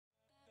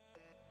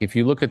If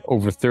you look at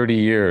over 30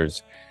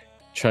 years,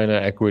 China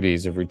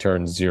equities have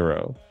returned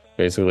zero.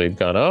 Basically, it's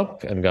gone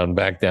up and gone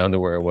back down to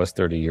where it was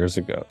 30 years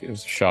ago. It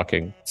was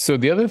shocking. So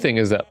the other thing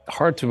is that,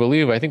 hard to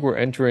believe, I think we're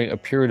entering a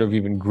period of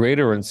even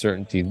greater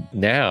uncertainty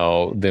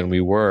now than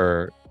we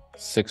were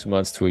 6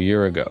 months to a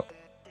year ago.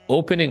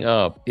 Opening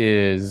up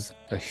is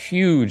a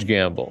huge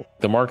gamble.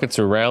 The markets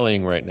are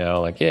rallying right now,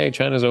 like, yay,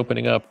 China's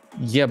opening up.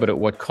 Yeah, but at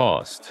what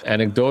cost?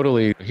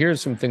 Anecdotally,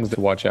 here's some things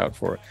to watch out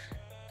for.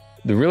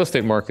 The real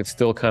estate market's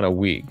still kind of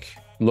weak.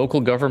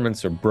 Local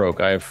governments are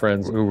broke. I have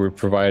friends who were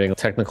providing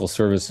technical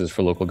services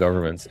for local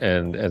governments.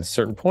 And at a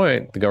certain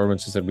point, the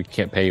governments just said, we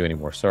can't pay you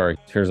anymore. Sorry,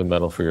 here's a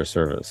medal for your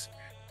service.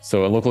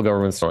 So local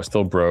governments are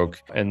still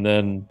broke. And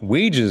then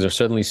wages are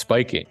suddenly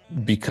spiking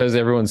because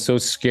everyone's so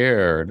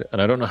scared.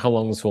 And I don't know how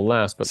long this will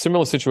last, but a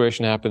similar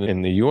situation happened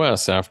in the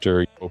US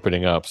after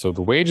opening up. So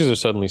the wages are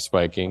suddenly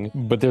spiking,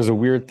 but there's a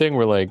weird thing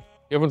where like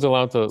everyone's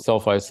allowed to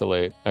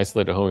self-isolate,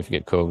 isolate at home if you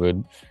get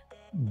COVID.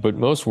 But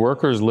most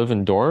workers live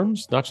in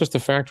dorms, not just the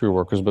factory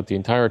workers, but the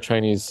entire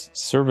Chinese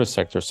service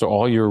sector. So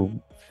all your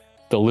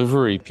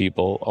delivery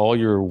people, all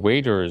your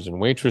waiters and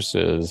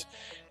waitresses,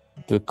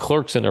 the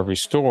clerks in every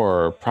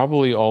store,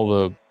 probably all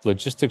the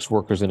logistics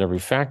workers in every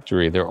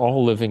factory, they're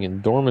all living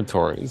in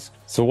dormitories.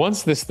 So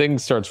once this thing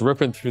starts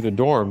ripping through the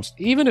dorms,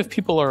 even if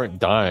people aren't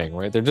dying,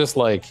 right? They're just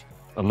like,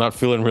 I'm not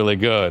feeling really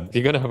good.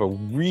 You're going to have a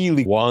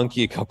really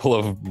wonky couple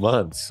of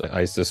months,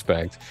 I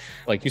suspect.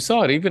 Like you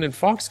saw it even in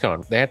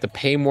Foxconn. They had to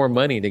pay more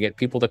money to get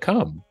people to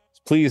come.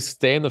 Please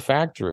stay in the factory.